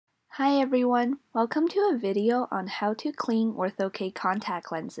Hi everyone, welcome to a video on how to clean Ortho-K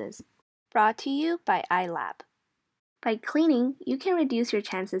contact lenses, brought to you by Eyelab. By cleaning, you can reduce your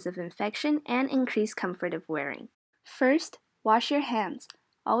chances of infection and increase comfort of wearing. First, wash your hands.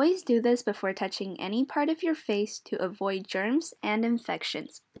 Always do this before touching any part of your face to avoid germs and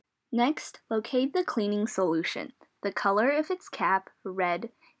infections. Next, locate the cleaning solution. The color of its cap, red,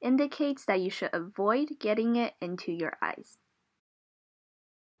 indicates that you should avoid getting it into your eyes.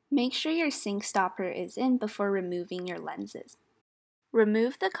 Make sure your sink stopper is in before removing your lenses.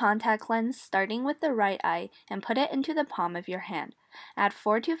 Remove the contact lens starting with the right eye and put it into the palm of your hand. Add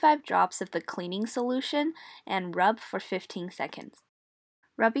 4 to 5 drops of the cleaning solution and rub for 15 seconds.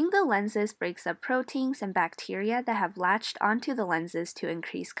 Rubbing the lenses breaks up proteins and bacteria that have latched onto the lenses to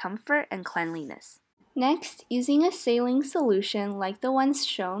increase comfort and cleanliness. Next, using a saline solution like the ones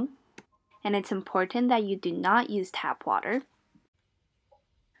shown, and it's important that you do not use tap water,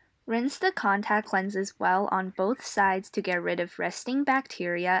 rinse the contact lenses well on both sides to get rid of resting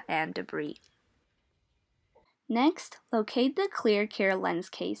bacteria and debris. Next, locate the clear care lens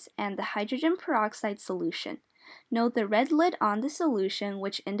case and the hydrogen peroxide solution. Note the red lid on the solution,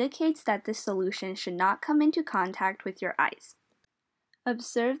 which indicates that the solution should not come into contact with your eyes.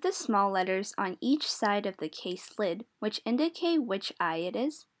 Observe the small letters on each side of the case lid, which indicate which eye it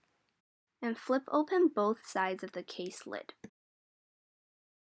is, and flip open both sides of the case lid.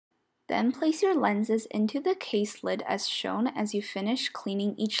 Then place your lenses into the case lid as shown as you finish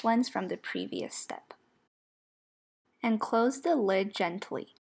cleaning each lens from the previous step. And close the lid gently.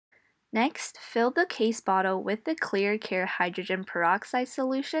 Next, fill the case bottle with the Clear Care hydrogen peroxide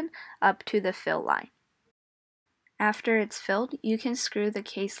solution up to the fill line. After it's filled, you can screw the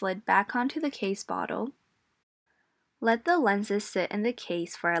case lid back onto the case bottle. Let the lenses sit in the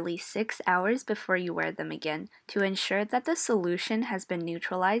case for at least 6 hours before you wear them again to ensure that the solution has been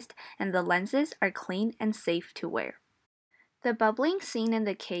neutralized and the lenses are clean and safe to wear. The bubbling seen in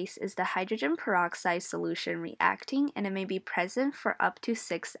the case is the hydrogen peroxide solution reacting, and it may be present for up to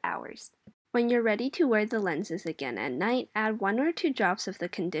 6 hours. When you're ready to wear the lenses again at night, add 1 or 2 drops of the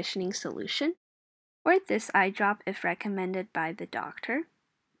conditioning solution, or this eye drop if recommended by the doctor.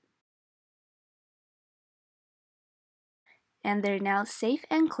 And they're now safe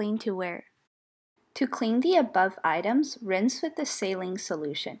and clean to wear. To clean the above items, rinse with the saline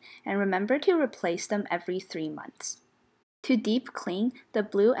solution, and remember to replace them every 3 months. To deep clean, the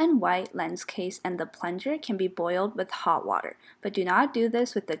blue and white lens case and the plunger can be boiled with hot water, but do not do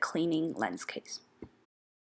this with the cleaning lens case.